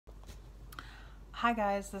Hi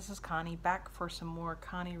guys, this is Connie back for some more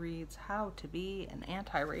Connie Reads How to Be an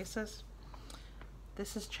Anti-Racist.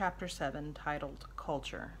 This is chapter 7 titled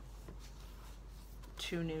Culture.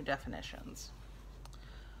 2 new definitions.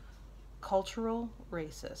 Cultural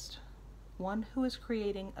racist. One who is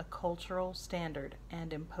creating a cultural standard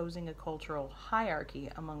and imposing a cultural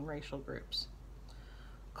hierarchy among racial groups.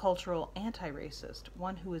 Cultural anti-racist,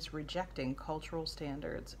 one who is rejecting cultural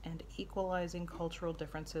standards and equalizing cultural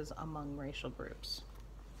differences among racial groups.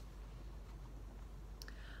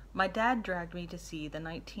 My dad dragged me to see the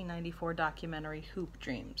 1994 documentary Hoop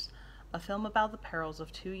Dreams, a film about the perils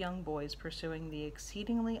of 2 young boys pursuing the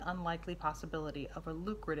exceedingly unlikely possibility of a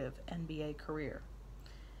lucrative NBA career.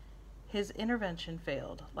 His intervention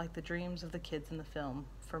failed, like the dreams of the kids in the film.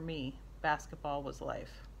 For me, basketball was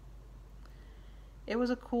life. It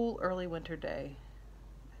was a cool early winter day.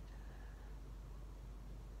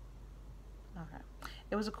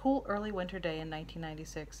 It was a cool early winter day in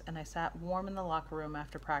 1996, and I sat warm in the locker room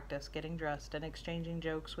after practice, getting dressed and exchanging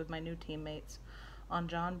jokes with my new teammates on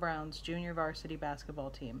John Brown's junior varsity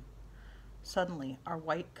basketball team. Suddenly, our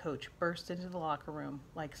white coach burst into the locker room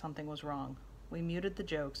like something was wrong. We muted the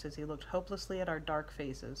jokes as he looked hopelessly at our dark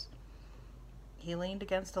faces. He leaned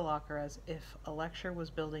against a locker as if a lecture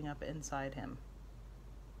was building up inside him.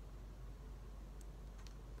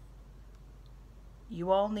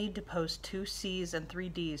 You all need to post 2 C's and 3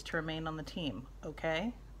 D's to remain on the team,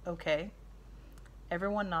 okay? Okay.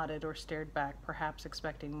 Everyone nodded or stared back, perhaps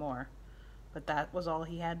expecting more. But that was all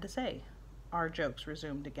he had to say. Our jokes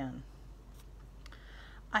resumed again.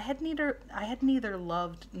 I had neither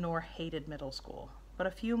loved nor hated middle school, but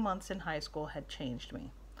a few months in high school had changed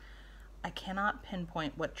me. I cannot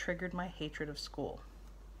pinpoint what triggered my hatred of school.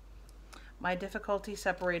 My difficulty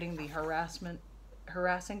separating the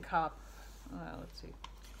harassing cop.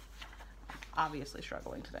 Obviously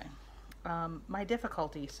struggling today. My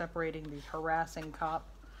difficulty separating the harassing cop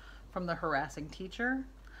from the harassing teacher,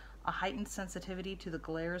 a heightened sensitivity to the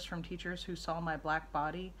glares from teachers who saw my black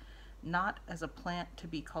body not as a plant to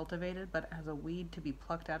be cultivated, but as a weed to be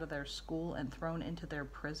plucked out of their school and thrown into their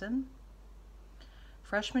prison.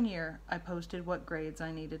 Freshman year, I posted what grades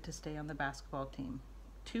I needed to stay on the basketball team.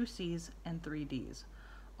 2 C's and 3 D's.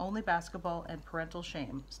 Only basketball and parental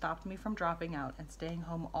shame stopped me from dropping out and staying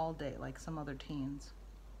home all day like some other teens.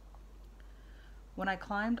 When I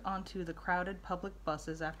climbed onto the crowded public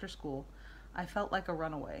buses after school, I felt like a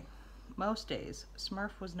runaway. Most days,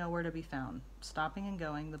 Smurf was nowhere to be found. Stopping and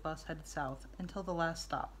going, the bus headed south until the last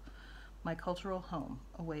stop, my cultural home,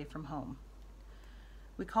 away from home.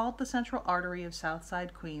 We called the central artery of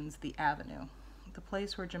Southside Queens the Avenue, the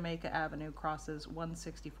place where Jamaica Avenue crosses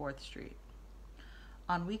 164th Street.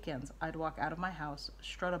 On weekends, I'd walk out of my house,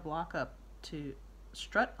 strut a block up 209th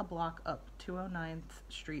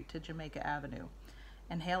Street to Jamaica Avenue,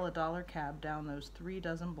 and hail a $1 cab down those 3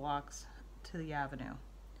 dozen blocks to the avenue.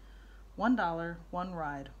 $1, 1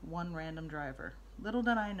 ride, 1 random driver. Little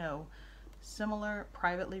did I know, similar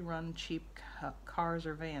privately run cheap cars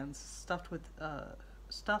or vans stuffed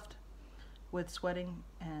with sweating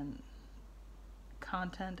and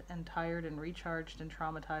content and tired and recharged and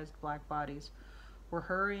traumatized black bodies were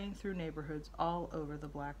hurrying through neighborhoods all over the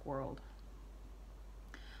black world.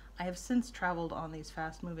 I have since traveled on these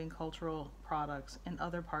fast-moving cultural products in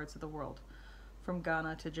other parts of the world, from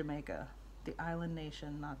Ghana to Jamaica, the island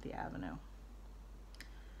nation, not the avenue.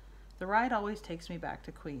 The ride always takes me back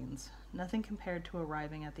to Queens, nothing compared to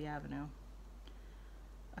arriving at the avenue.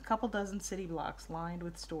 A couple dozen city blocks lined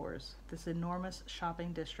with stores, this enormous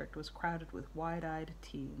shopping district was crowded with wide-eyed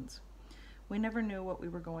teens. We never knew what we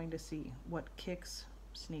were going to see, what kicks,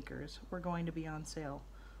 sneakers, were going to be on sale,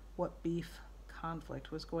 what beef,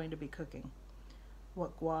 conflict, was going to be cooking,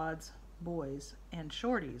 what quads, boys, and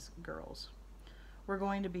shorties, girls, were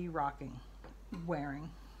going to be wearing.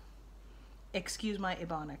 Excuse my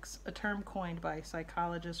ebonics, a term coined by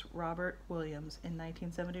psychologist Robert Williams in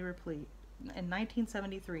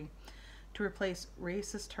 1973 to replace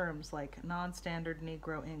racist terms like non-standard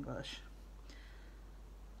Negro English.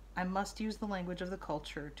 I must use the language of the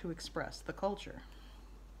culture to express the culture.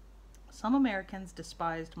 Some Americans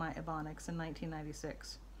despised my ebonics in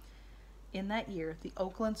 1996. In that year, the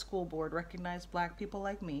Oakland School Board recognized black people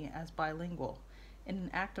like me as bilingual. In an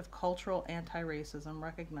act of cultural anti-racism,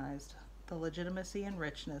 recognized the legitimacy and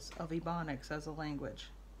richness of ebonics as a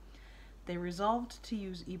language. They resolved to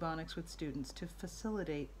use ebonics with students to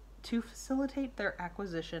facilitate their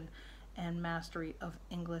acquisition and mastery of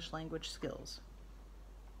English language skills.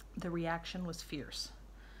 The reaction was fierce.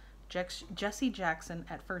 Jesse Jackson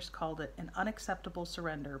at first called it an unacceptable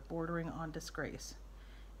surrender bordering on disgrace.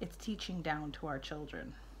 It's teaching down to our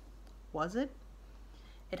children. Was it?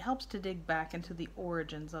 It helps to dig back into the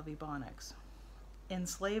origins of Ebonics.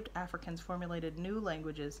 Enslaved Africans formulated new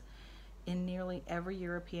languages in nearly every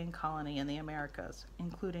European colony in the Americas,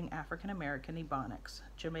 including African American Ebonics,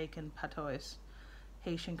 Jamaican Patois,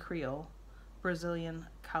 Haitian Creole, Brazilian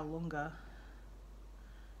Kaulunga,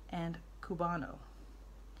 and Cubano.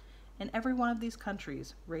 In every one of these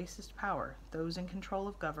countries, racist power, those in control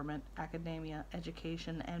of government, academia,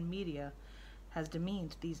 education, and media, has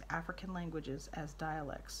demeaned these African languages as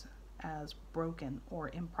dialects, as broken or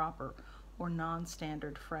improper, or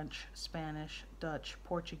non-standard French, Spanish, Dutch,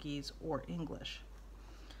 Portuguese, or English.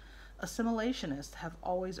 Assimilationists have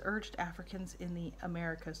always urged Africans in the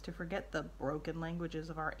Americas to forget the broken languages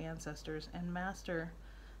of our ancestors and master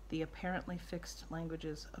the apparently fixed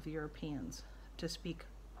languages of Europeans, to speak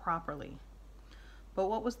properly. But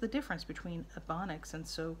what was the difference between Ebonics and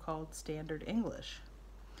so-called Standard English?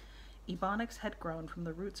 Ebonics had grown from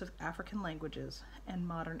the roots of African languages, and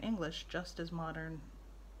modern English, just as modern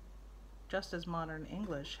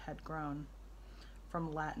English had grown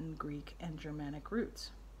from Latin, Greek, and Germanic roots.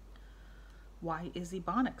 Why is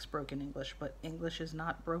Ebonics broken English, but English is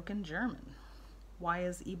not broken German? Why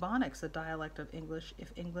is Ebonics a dialect of English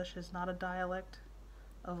if English is not a dialect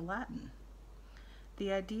of Latin?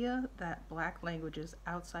 The idea that black languages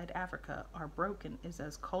outside Africa are broken is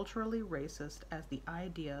as culturally racist as the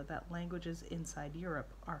idea that languages inside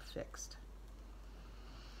Europe are fixed.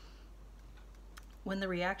 When the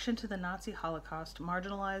reaction to the Nazi Holocaust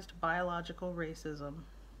marginalized biological racism,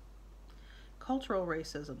 cultural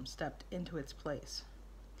racism stepped into its place.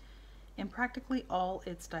 In practically all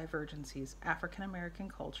its divergencies, African American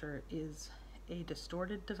culture is a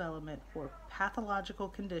distorted development or pathological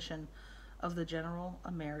condition of the general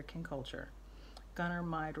American culture. Gunnar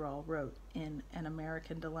Myrdal wrote in An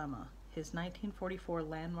American Dilemma, his 1944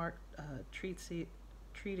 landmark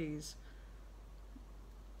treatise,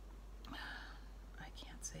 I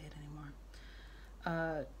can't say it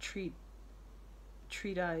anymore,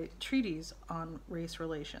 treatise on race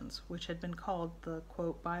relations, which had been called the,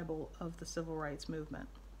 quote, Bible of the Civil Rights Movement.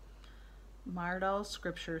 Myrdal's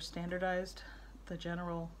scripture standardized the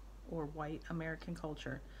general or white American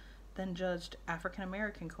culture, then judged African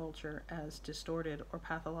American culture as distorted or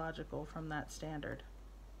pathological from that standard.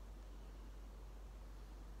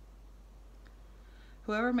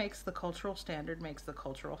 Whoever makes the cultural standard makes the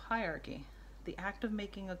cultural hierarchy. The act of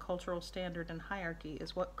making a cultural standard and hierarchy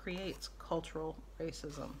is what creates cultural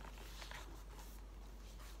racism.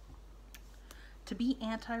 To be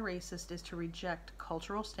anti-racist is to reject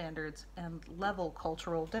cultural standards and level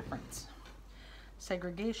cultural difference.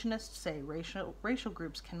 Segregationists say racial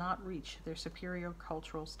groups cannot reach their superior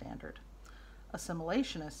cultural standard.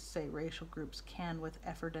 Assimilationists say racial groups can, with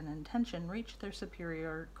effort and intention, reach their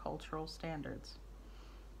superior cultural standards.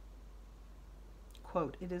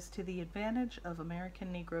 Quote, it is to the advantage of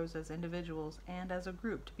American Negroes as individuals and as a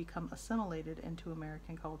group to become assimilated into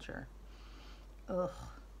American culture. Ugh.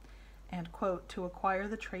 And, quote, to acquire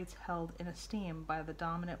the traits held in esteem by the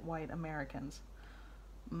dominant white Americans.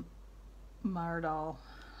 Myrdal,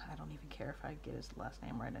 I don't even care if I get his last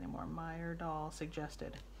name right anymore, Myrdal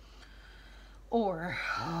suggested. Or,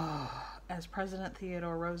 as President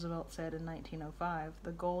Theodore Roosevelt said in 1905,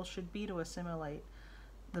 the goal should be to assimilate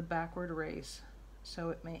the backward race so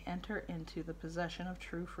it may enter into the possession of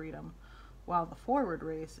true freedom, while the forward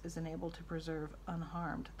race is enabled to preserve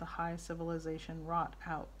unharmed the high civilization wrought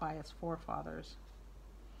out by its forefathers.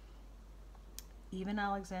 Even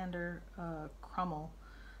Alexander Crummell,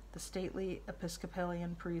 the stately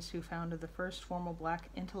Episcopalian priest who founded the first formal black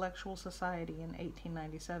intellectual society in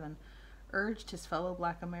 1897, urged his fellow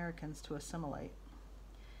black Americans to assimilate.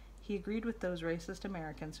 He agreed with those racist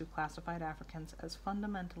Americans who classified Africans as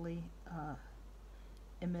fundamentally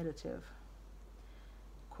imitative.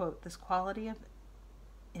 Quote, this quality of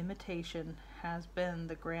imitation has been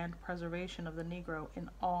the grand preservation of the Negro in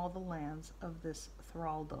all the lands of this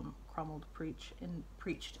thraldom, Crummell preached in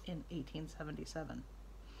 1877.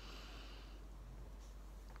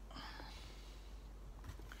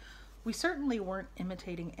 We certainly weren't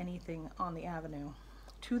imitating anything on the Avenue.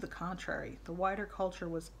 To the contrary, the wider culture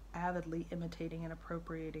was avidly imitating and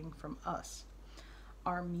appropriating from us.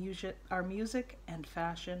 Our music and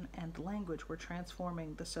fashion and language were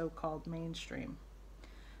transforming the so-called mainstream.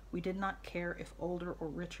 We did not care if older or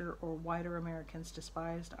richer or whiter Americans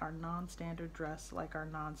despised our non-standard dress like our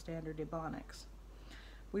non-standard Ebonics.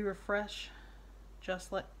 We were fresh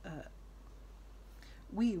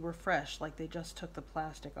like they just took the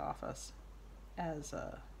plastic off us, as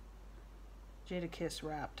Jadakiss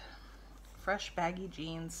rapped. Fresh baggy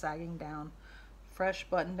jeans sagging down, fresh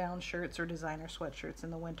button-down shirts or designer sweatshirts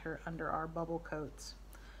in the winter under our bubble coats.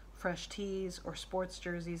 fresh tees or sports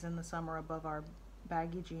jerseys in the summer above our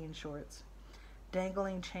baggy jean shorts,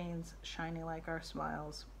 dangling chains shining like our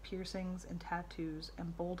smiles, piercings and tattoos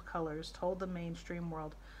and bold colors told the mainstream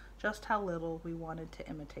world just how little we wanted to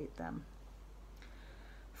imitate them.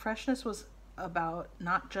 Freshness was about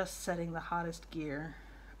not just setting the hottest gear,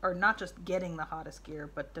 or not just getting the hottest gear,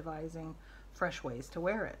 but devising fresh ways to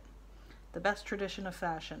wear it. The best tradition of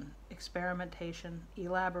fashion, experimentation,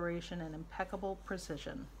 elaboration, and impeccable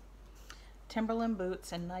precision. Timberland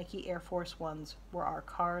boots and Nike Air Force Ones were our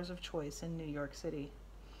cars of choice in New York City.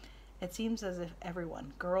 It seems as if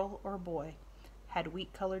everyone, girl or boy, had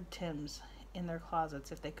wheat-colored Tims in their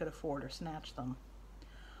closets if they could afford or snatch them.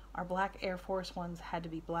 Our black Air Force Ones had to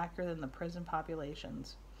be blacker than the prison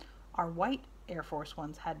populations. Our white Air Force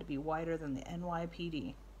Ones had to be whiter than the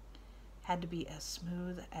NYPD. Had to be as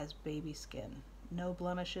smooth as baby skin. No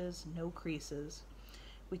blemishes, no creases.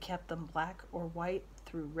 We kept them black or white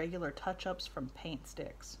through regular touch-ups from paint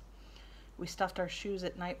sticks. We stuffed our shoes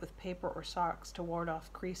at night with paper or socks to ward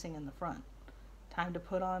off creasing in the front. Time to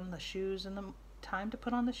put on the shoes in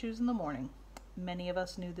the morning. Many of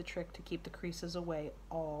us knew the trick to keep the creases away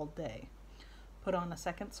all day. Put on a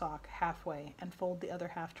second sock halfway and fold the other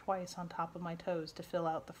half twice on top of my toes to fill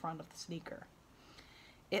out the front of the sneaker.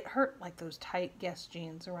 It hurt like those tight Guess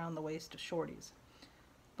jeans around the waist of shorties.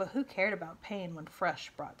 But who cared about pain when fresh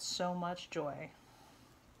brought so much joy?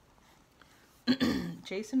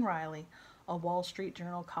 Jason Riley, a Wall Street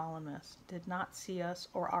Journal columnist, did not see us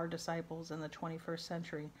or our disciples in the 21st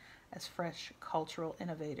century as fresh cultural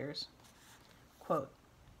innovators. Quote,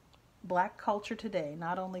 Black culture today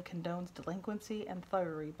not only condones delinquency and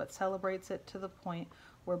thuggery, but celebrates it to the point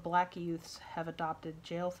where black youths have adopted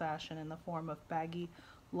jail fashion in the form of baggy,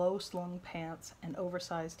 low-slung pants and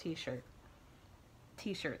oversized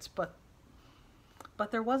t-shirts.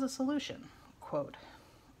 But there was a solution. Quote,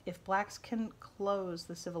 if blacks can close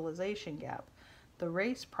the civilization gap, the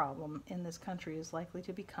race problem in this country is likely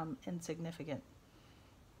to become insignificant.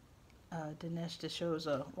 Dinesh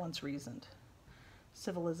D'Souza once reasoned.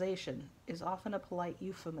 Civilization is often a polite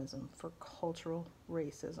euphemism for cultural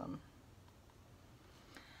racism.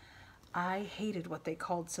 I hated what they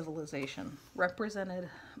called civilization, represented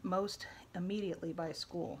most immediately by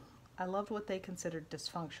school. I loved what they considered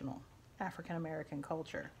dysfunctional, African American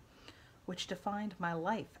culture, which defined my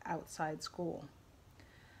life outside school.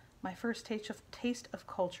 My first taste of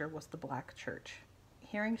culture was the black church,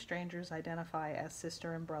 hearing strangers identify as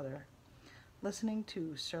sister and brother, listening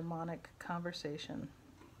to sermonic conversations,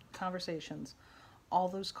 all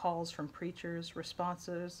those calls from preachers,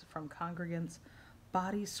 responses from congregants,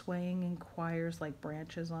 bodies swaying in choirs like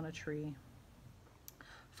branches on a tree,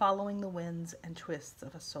 following the winds and twists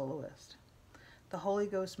of a soloist. The Holy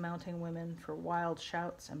Ghost mounting women for wild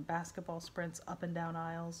shouts and basketball sprints up and down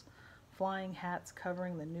aisles, flying hats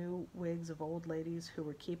covering the new wigs of old ladies who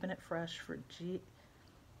were keeping it fresh for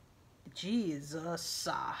Jesus.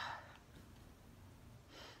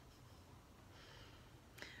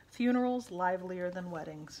 Funerals livelier than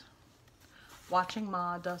weddings. Watching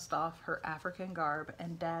Ma dust off her African garb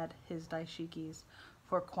and Dad his dashikis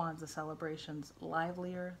for Kwanzaa celebrations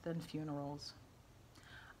livelier than funerals.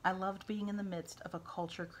 I loved being in the midst of a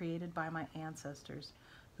culture created by my ancestors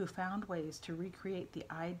who found ways to recreate the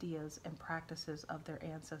ideas and practices of their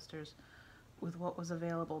ancestors with what was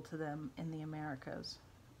available to them in the Americas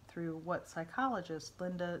through what psychologist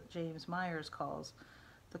Linda James Myers calls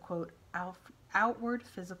the, quote, outward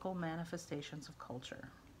physical manifestations of culture.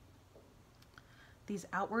 These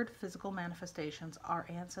outward physical manifestations our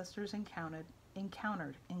ancestors encountered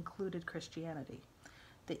included Christianity,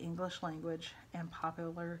 the English language, and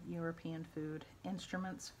popular European food,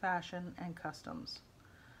 instruments, fashion, and customs.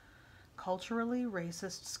 Culturally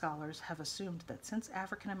racist scholars have assumed that since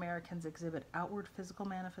African Americans exhibit outward physical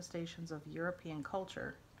manifestations of European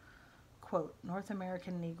culture, quote, North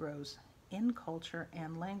American Negroes in culture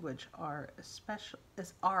and language are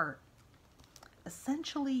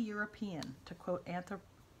essentially European, to quote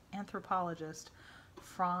anthropologist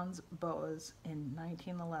Franz Boas in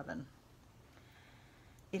 1911.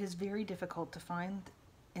 It is very difficult to find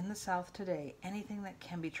in the South today anything that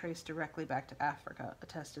can be traced directly back to Africa,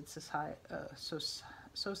 attested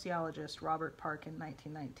sociologist Robert Park in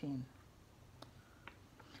 1919.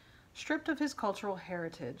 Stripped of his cultural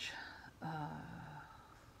heritage,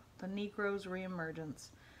 the Negro's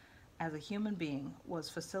reemergence as a human being was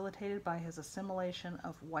facilitated by his assimilation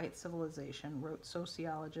of white civilization, wrote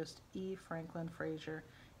sociologist E. Franklin Frazier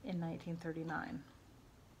in 1939.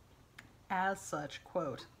 As such,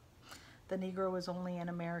 quote, the Negro is only an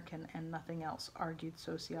American and nothing else, argued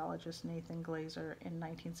sociologist Nathan Glazer in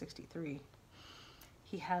 1963.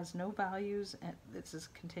 He has no values, and this is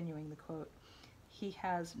continuing the quote, he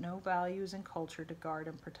has no values and culture to guard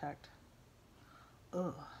and protect.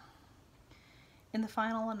 Ugh. In the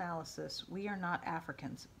final analysis, we are not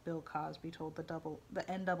Africans, Bill Cosby told the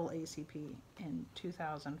NAACP in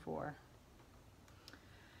 2004.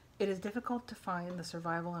 It is difficult to find the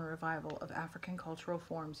survival and revival of African cultural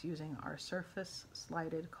forms using our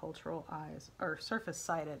surface-sighted cultural eyes. I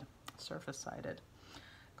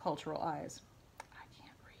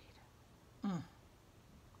can't read.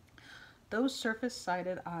 Those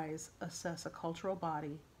surface-sighted eyes assess a cultural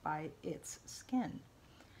body by its skin.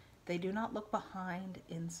 They do not look behind,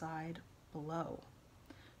 inside, below.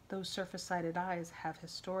 Those surface-sighted eyes have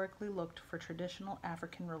historically looked for traditional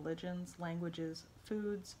African religions, languages,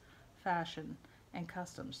 foods, fashion, and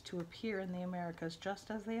customs to appear in the Americas just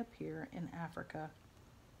as they appear in Africa.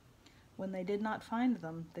 When they did not find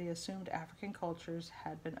them, they assumed African cultures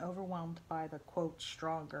had been overwhelmed by the, quote,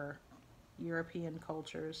 stronger European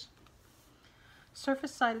cultures.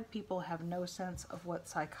 Surface-sighted people have no sense of what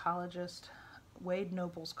psychologist Wade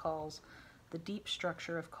Nobles calls the deep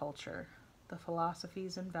structure of culture, the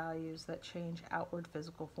philosophies and values that change outward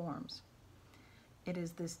physical forms. It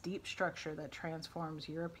is this deep structure that transforms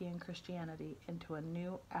European Christianity into a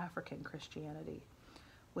new African Christianity,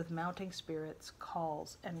 with mounting spirits,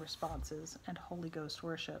 calls and responses, and Holy Ghost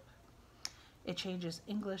worship. It changes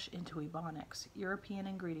English into Ebonics, European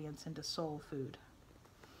ingredients into soul food.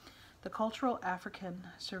 The cultural African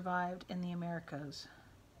survived in the Americas,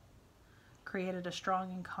 created a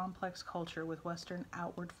strong and complex culture with Western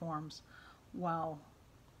outward forms while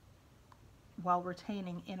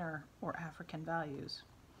retaining inner or African values.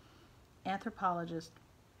 Anthropologist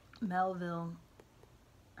Melville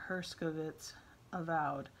Herskovits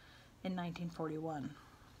avowed in 1941,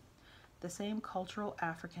 the same cultural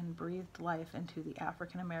African breathed life into the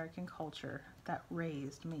African American culture that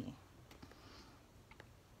raised me.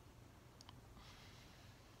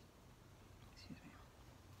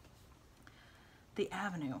 The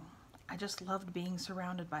Avenue. I just loved being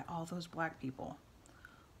surrounded by all those black people.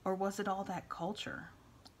 Or was it all that culture?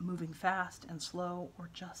 Moving fast and slow, or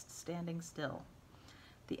just standing still?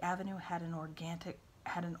 The Avenue had an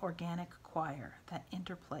organic choir, that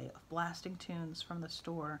interplay of blasting tunes from the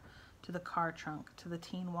store to the car trunk, to the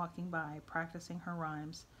teen walking by, practicing her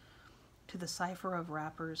rhymes, to the cipher of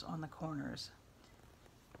rappers on the corners.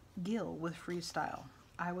 Gil with freestyle.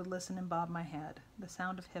 I would listen and bob my head. The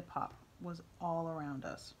sound of hip-hop was all around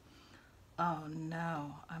us. Oh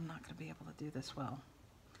no, I'm not going to be able to do this well.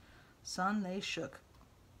 Son, they shook,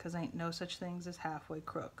 'cause ain't no such things as halfway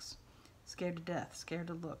crooks. Scared to death, scared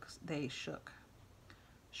to look, they shook.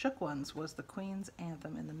 Shook Ones was the Queen's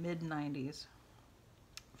anthem in the mid-90s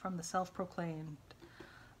from the self-proclaimed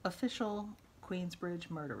official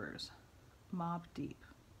Queensbridge murderers, Mobb Deep.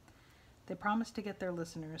 They promised to get their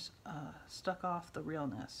listeners stuck off the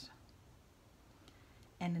realness.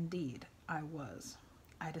 And indeed, I was.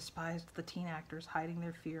 I despised the teen actors hiding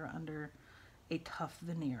their fear under a tough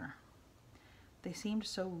veneer. They seemed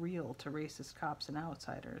so real to racist cops and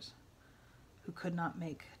outsiders, who could not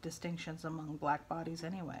make distinctions among black bodies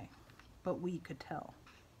anyway, but we could tell.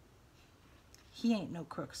 He ain't no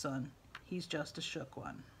crook, son. He's just a shook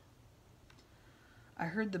one. I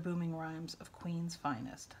heard the booming rhymes of Queen's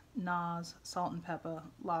finest. Nas, Salt and Peppa,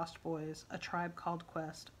 Lost Boys, A Tribe Called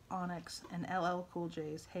Quest, Onyx, and LL Cool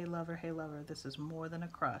J's Hey Lover, This Is More Than a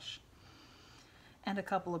Crush. And a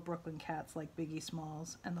couple of Brooklyn cats like Biggie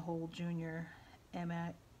Smalls and the whole junior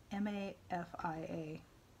MAFIA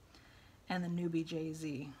and the newbie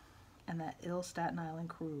Jay-Z and that ill Staten Island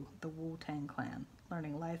crew, the Wu-Tang Clan,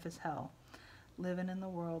 learning life is hell, living in the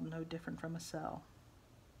world no different from a cell.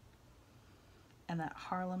 And that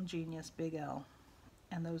Harlem genius Big L,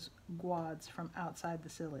 and those guads from outside the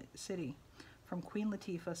city, from Queen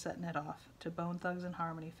Latifah setting it off, to Bone Thugs and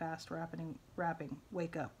Harmony fast rapping,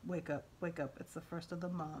 wake up, wake up, wake up, it's the first of the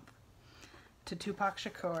month, to Tupac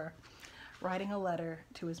Shakur, writing a letter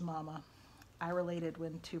to his mama. I related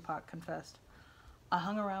when Tupac confessed, I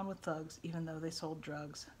hung around with thugs even though they sold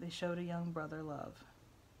drugs. They showed a young brother love.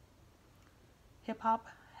 Hip-hop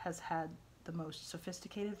has had the most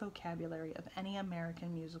sophisticated vocabulary of any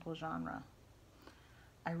American musical genre.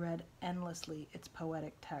 I read endlessly its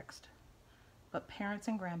poetic text, but parents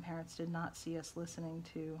and grandparents did not see us listening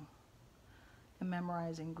to and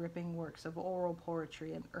memorizing gripping works of oral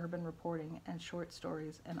poetry and urban reporting and short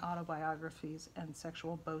stories and autobiographies and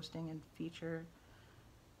sexual boasting and feature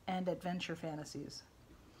and adventure fantasies.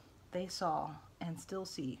 They saw, and still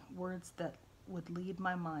see, words that would lead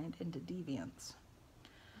my mind into deviance.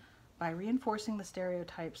 By reinforcing the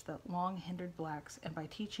stereotypes that long hindered blacks and by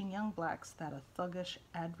teaching young blacks that a thuggish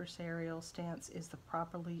adversarial stance is the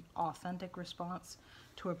properly authentic response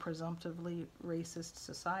to a presumptively racist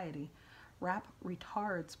society, rap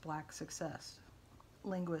retards black success.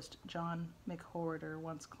 Linguist John McWhorter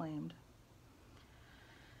once claimed.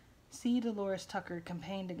 C. Dolores Tucker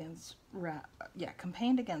campaigned against rap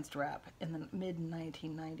in the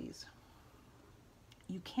mid-1990s.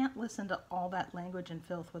 You can't listen to all that language and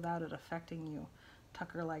filth without it affecting you,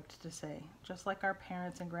 Tucker liked to say, just like our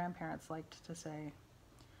parents and grandparents liked to say.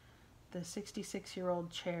 The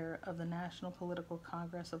 66-year-old chair of the National Political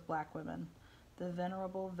Congress of Black Women, the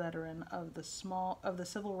venerable veteran of the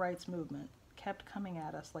civil rights movement, kept coming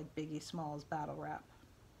at us like Biggie Smalls' battle rap.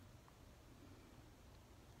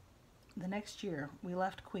 The next year, we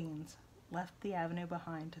left Queens, left the avenue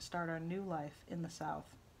behind to start our new life in the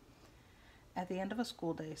South. At the end of a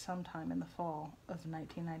school day sometime in the fall of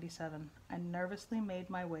 1997, I nervously made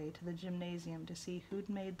my way to the gymnasium to see who'd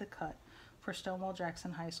made the cut for Stonewall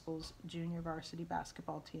Jackson High School's junior varsity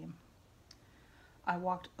basketball team. I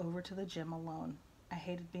walked over to the gym alone. I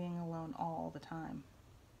hated being alone all the time.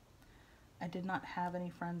 I did not have any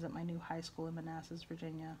friends at my new high school in Manassas,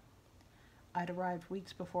 Virginia. I'd arrived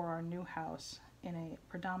weeks before our new house in a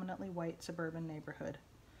predominantly white suburban neighborhood.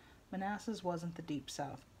 Manassas wasn't the deep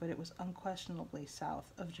South, but it was unquestionably south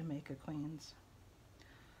of Jamaica, Queens.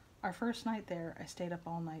 Our first night there, I stayed up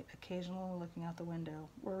all night, occasionally looking out the window,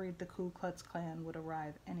 worried the Ku Klux Klan would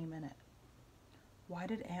arrive any minute. Why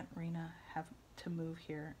did Aunt Rena have to move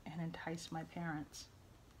here and entice my parents?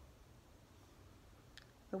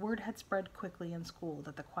 The word had spread quickly in school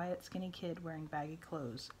that the quiet, skinny kid wearing baggy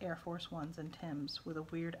clothes, Air Force Ones and Timbs, with a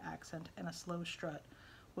weird accent and a slow strut,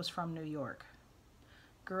 was from New York.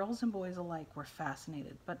 Girls and boys alike were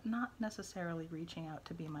fascinated, but not necessarily reaching out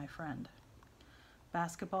to be my friend.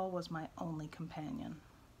 Basketball was my only companion.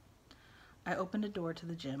 I opened a door to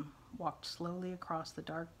the gym, walked slowly across the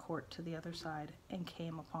dark court to the other side, and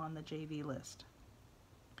came upon the JV list.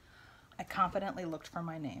 I confidently looked for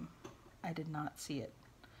my name. I did not see it.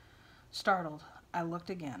 Startled, I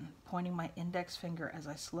looked again, pointing my index finger as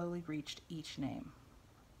I slowly reached each name.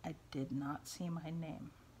 I did not see my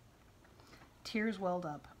name. Tears welled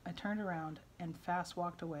up. I turned around and fast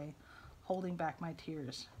walked away, holding back my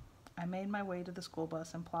tears. I made my way to the school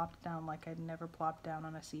bus and plopped down like I'd never plopped down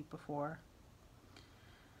on a seat before.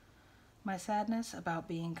 My sadness about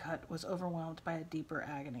being cut was overwhelmed by a deeper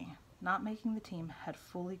agony. Not making the team had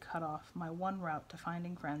fully cut off my one route to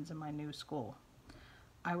finding friends in my new school.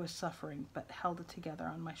 I was suffering, but held it together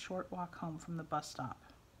on my short walk home from the bus stop.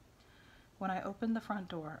 When I opened the front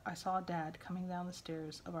door, I saw Dad coming down the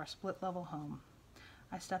stairs of our split-level home.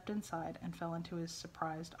 I stepped inside and fell into his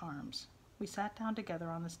surprised arms. We sat down together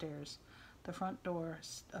on the stairs, the front door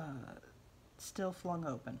still flung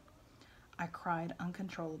open. I cried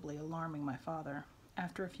uncontrollably, alarming my father.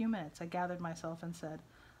 After a few minutes, I gathered myself and said,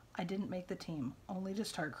 "I didn't make the team," only to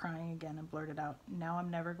start crying again and blurted out, "Now I'm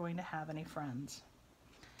never going to have any friends."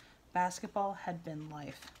 Basketball had been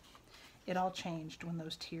life. It all changed when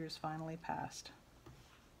those tears finally passed.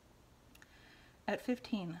 At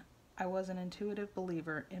 15, I was an intuitive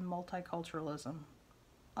believer in multiculturalism.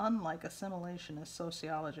 Unlike assimilationist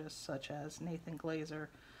sociologists such as Nathan Glazer,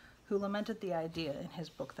 who lamented the idea in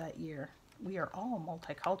his book that year, "We are all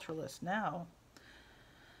multiculturalists now,"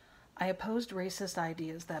 I opposed racist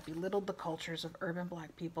ideas that belittled the cultures of urban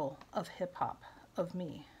black people, of hip-hop, of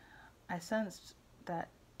me. I sensed that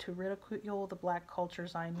to ridicule the black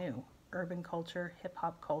cultures I knew, urban culture,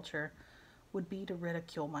 hip-hop culture, would be to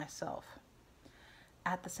ridicule myself.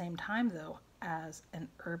 At the same time, though, as an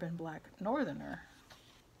urban black northerner,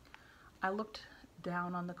 I looked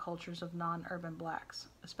down on the cultures of non-urban blacks,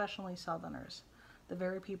 especially southerners, the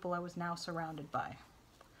very people I was now surrounded by.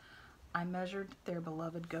 I measured their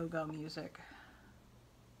beloved go-go music,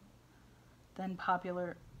 then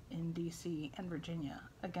popular in DC and Virginia,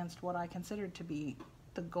 against what I considered to be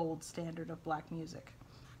the gold standard of black music,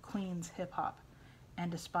 Queens hip-hop,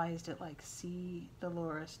 and despised it like C.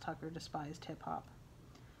 Dolores Tucker despised hip-hop.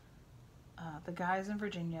 The guys in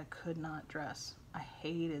Virginia could not dress. I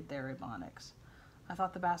hated their ebonics. I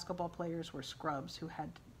thought the basketball players were scrubs who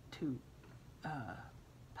had to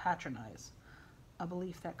patronize, a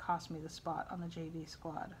belief that cost me the spot on the JV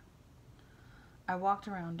squad. I walked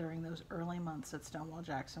around during those early months at Stonewall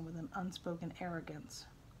Jackson with an unspoken arrogance.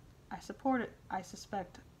 I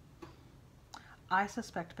suspect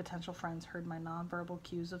potential friends heard my nonverbal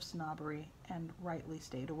cues of snobbery and rightly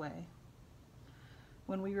stayed away.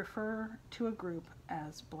 When we refer to a group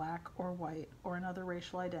as black or white or another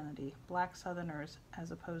racial identity, black Southerners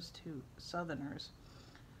as opposed to Southerners,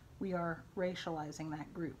 we are racializing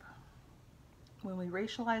that group. When we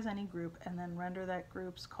racialize any group and then render that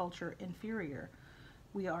group's culture inferior,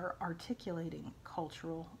 we are articulating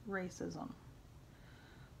cultural racism.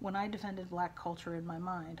 When I defended black culture in my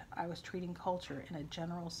mind, I was treating culture in a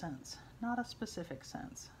general sense, not a specific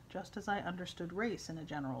sense, just as I understood race in a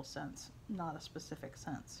general sense, not a specific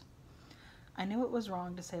sense. I knew it was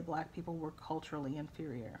wrong to say black people were culturally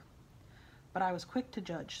inferior, but I was quick to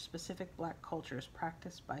judge specific black cultures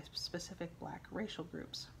practiced by specific black racial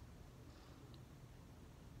groups.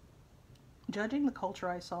 Judging the culture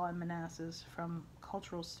I saw in Manassas from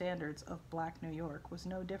cultural standards of black New York was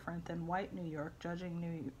no different than white New York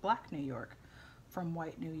judging black New York from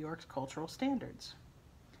white New York's cultural standards.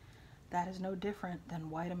 That is no different than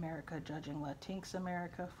white America judging Latinx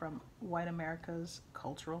America from white America's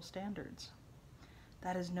cultural standards.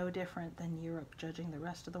 That is no different than Europe judging the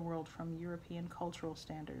rest of the world from European cultural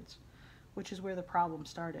standards, which is where the problem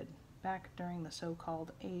started, back during the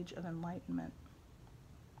so-called Age of Enlightenment.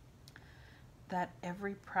 That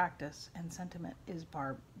every practice and sentiment is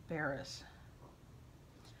barbarous,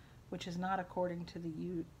 which is not according to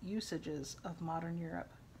the usages of modern Europe,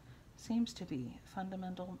 seems to be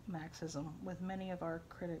fundamental Marxism with many of our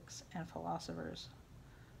critics and philosophers,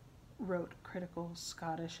 wrote critical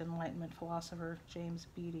Scottish Enlightenment philosopher James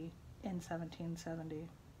Beattie in 1770.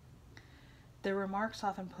 Their remarks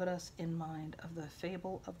often put us in mind of the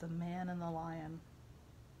fable of the man and the lion.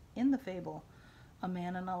 In the fable, a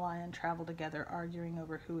man and a lion travel together arguing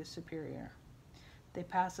over who is superior. They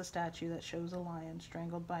pass a statue that shows a lion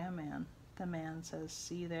strangled by a man. The man says,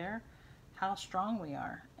 "See there, how strong we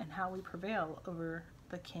are, and how we prevail over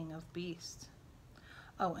the king of beasts.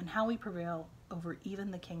 Oh, and how we prevail over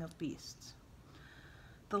even the king of beasts."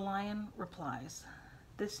 The lion replies,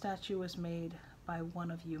 "This statue was made by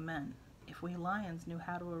one of you men. If we lions knew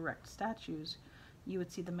how to erect statues, you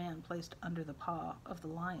would see the man placed under the paw of the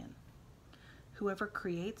lion." Whoever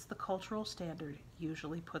creates the cultural standard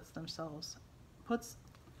usually puts themselves at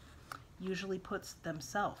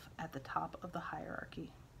the top of the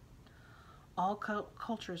hierarchy. All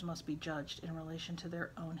cultures must be judged in relation to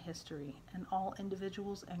their own history, and all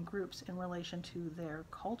individuals and groups in relation to their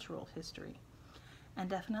cultural history, and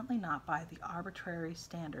definitely not by the arbitrary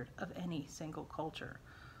standard of any single culture,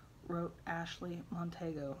 wrote Ashley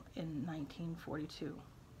Montego in 1942,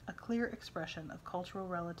 a clear expression of cultural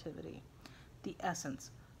relativity, the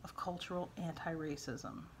essence of cultural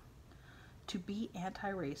anti-racism. To be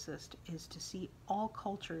anti-racist is to see all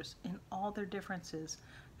cultures in all their differences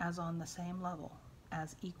as on the same level,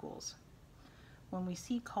 as equals. When we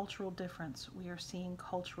see cultural difference, we are seeing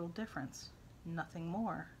cultural difference, nothing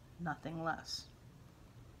more, nothing less.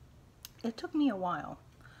 It took me a while,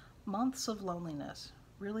 months of loneliness,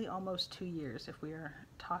 really almost 2 years if we are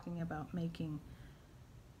talking about making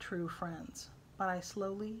true friends, but I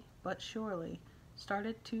slowly but surely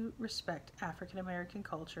started to respect African American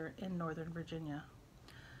culture in Northern Virginia.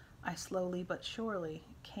 I slowly but surely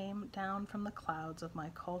came down from the clouds of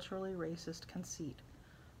my culturally racist conceit,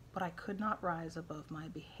 but I could not rise above my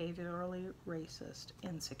behaviorally racist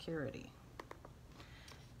insecurity.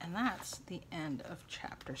 And that's the end of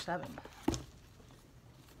chapter 7.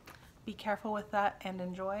 Be careful with that and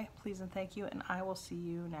enjoy. Please and thank you, and I will see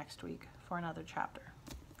you next week for another chapter.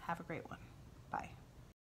 Have a great one. Bye.